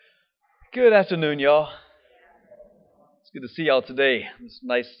Good afternoon, y'all. It's good to see y'all today. This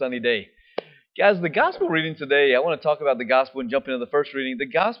nice sunny day. Guys, the gospel reading today, I want to talk about the gospel and jump into the first reading. The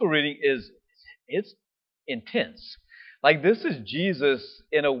gospel reading it's intense. Like this is Jesus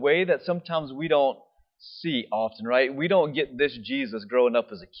in a way that sometimes we don't see often, right? We don't get this Jesus growing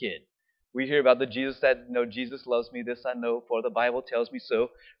up as a kid. We hear about the Jesus that, Jesus loves me, this I know, for the Bible tells me so,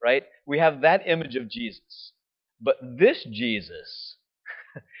 right? We have that image of Jesus. But this Jesus,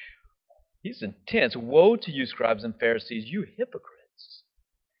 he's intense. Woe to you, scribes and Pharisees, you hypocrites.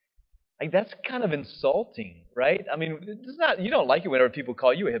 Like that's kind of insulting, right? I mean, it's not you don't like it whenever people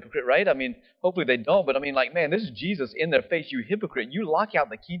call you a hypocrite, right? I mean, hopefully they don't, but I mean, like, man, this is Jesus in their face, you hypocrite. You lock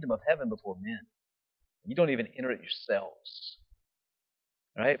out the kingdom of heaven before men. You don't even enter it yourselves.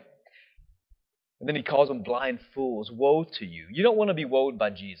 Right? And then he calls them blind fools. Woe to you. You don't want to be woed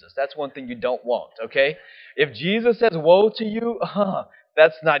by Jesus. That's one thing you don't want, okay? If Jesus says woe to you,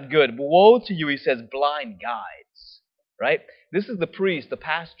 that's not good. But woe to you, he says, blind guides. Right? This is the priest, the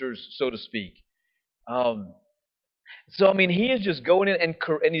pastors, so to speak. So, I mean, he is just going in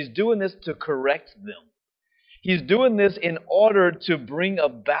and he's doing this to correct them. He's doing this in order to bring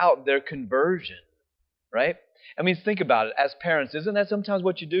about their conversion. Right? I mean, think about it. As parents, isn't that sometimes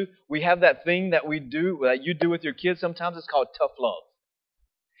what you do? We have that thing that we do, that you do with your kids. Sometimes it's called tough love.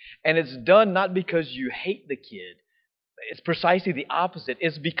 And it's done not because you hate the kid. It's precisely the opposite.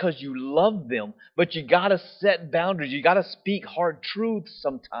 It's because you love them, but you got to set boundaries. You got to speak hard truths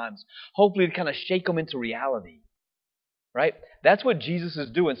sometimes, hopefully to kind of shake them into reality. Right? That's what Jesus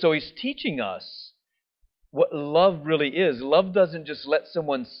is doing. So he's teaching us what love really is. Love doesn't just let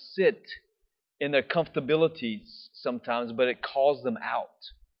someone sit in their comfortabilities sometimes, but it calls them out.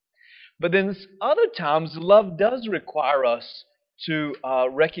 But then other times, love does require us to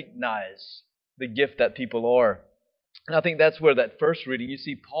recognize the gift that people are. And I think that's where that first reading, you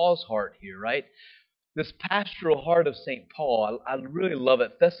see Paul's heart here, right? This pastoral heart of St. Paul, I really love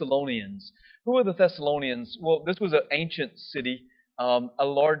it. Thessalonians. Who are the Thessalonians? Well, this was an ancient city, a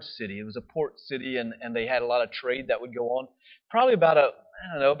large city. It was a port city, and they had a lot of trade that would go on. Probably about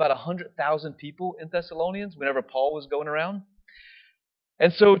 100,000 people in Thessalonians whenever Paul was going around.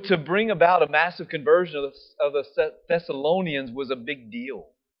 And so to bring about a massive conversion of the Thessalonians was a big deal.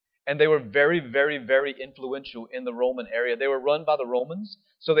 And they were very, very, very influential in the Roman area. They were run by the Romans,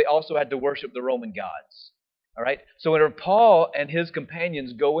 so they also had to worship the Roman gods. All right? So whenever Paul and his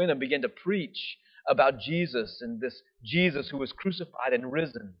companions go in and begin to preach about Jesus and this Jesus who was crucified and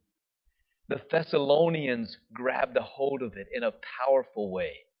risen, the Thessalonians grabbed a hold of it in a powerful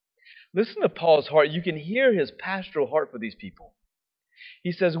way. Listen to Paul's heart. You can hear his pastoral heart for these people.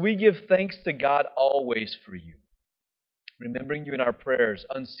 He says, we give thanks to God always for you, remembering you in our prayers,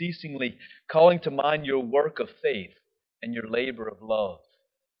 unceasingly calling to mind your work of faith and your labor of love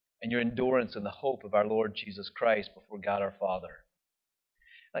and your endurance in the hope of our Lord Jesus Christ before God our Father.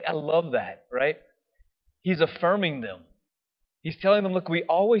 Like, I love that, right? He's affirming them. He's telling them, look, we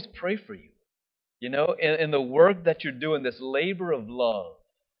always pray for you. You know, in the work that you're doing, this labor of love.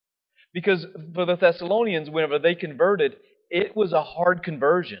 Because for the Thessalonians, whenever they converted, it was a hard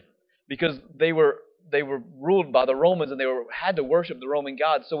conversion because they were ruled by the Romans and they had to worship the Roman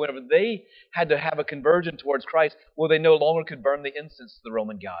gods. So whenever they had to have a conversion towards Christ, well, they no longer could burn the incense to the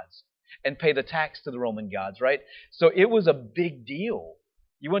Roman gods and pay the tax to the Roman gods, right? So it was a big deal.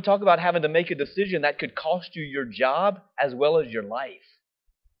 You want to talk about having to make a decision that could cost you your job as well as your life.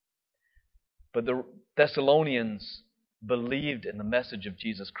 But the Thessalonians believed in the message of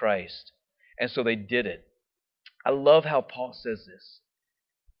Jesus Christ, and so they did it. I love how Paul says this.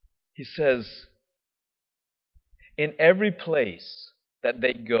 He says, in every place that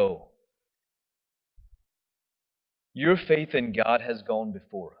they go, your faith in God has gone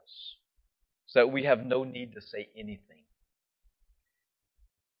before us, so that we have no need to say anything.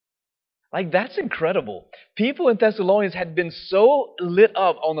 Like, that's incredible. People in Thessalonians had been so lit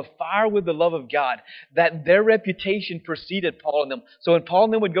up on the fire with the love of God that their reputation preceded Paul and them. So when Paul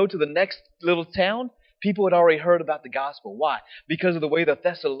and them would go to the next little town, people had already heard about the gospel. Why? Because of the way the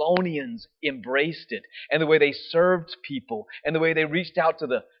Thessalonians embraced it, and the way they served people, and the way they reached out to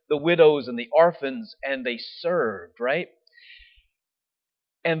the widows and the orphans, and they served, right?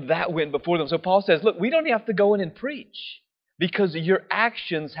 And that went before them. So Paul says, look, we don't have to go in and preach, because your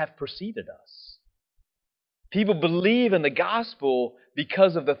actions have preceded us. People believe in the gospel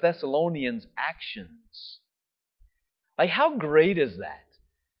because of the Thessalonians' actions. Like, how great is that?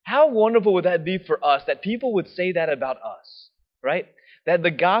 How wonderful would that be for us that people would say that about us, right? That the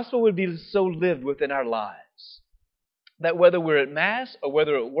gospel would be so lived within our lives. That whether we're at Mass or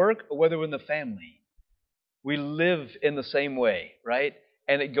whether at work or whether we're in the family, we live in the same way, right?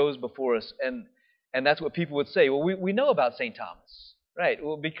 and it goes before us. And that's what people would say. Well, we know about St. Thomas, right?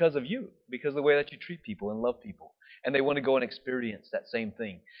 Well, because of you, because of the way that you treat people and love people. And they want to go and experience that same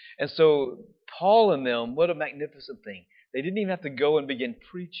thing. And so Paul and them, what a magnificent thing. They didn't even have to go and begin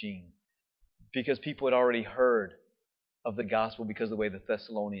preaching because people had already heard of the gospel because of the way the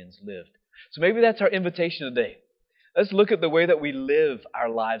Thessalonians lived. So maybe that's our invitation today. Let's look at the way that we live our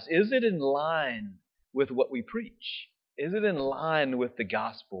lives. Is it in line with what we preach? Is it in line with the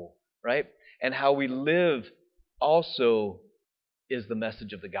gospel, right? And how we live also is the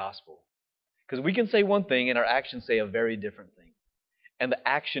message of the gospel. Because we can say one thing and our actions say a very different thing. And the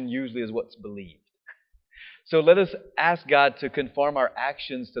action usually is what's believed. So let us ask God to conform our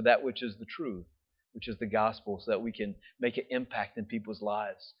actions to that which is the truth, which is the gospel, so that we can make an impact in people's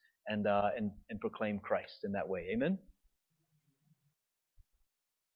lives and proclaim Christ in that way. Amen?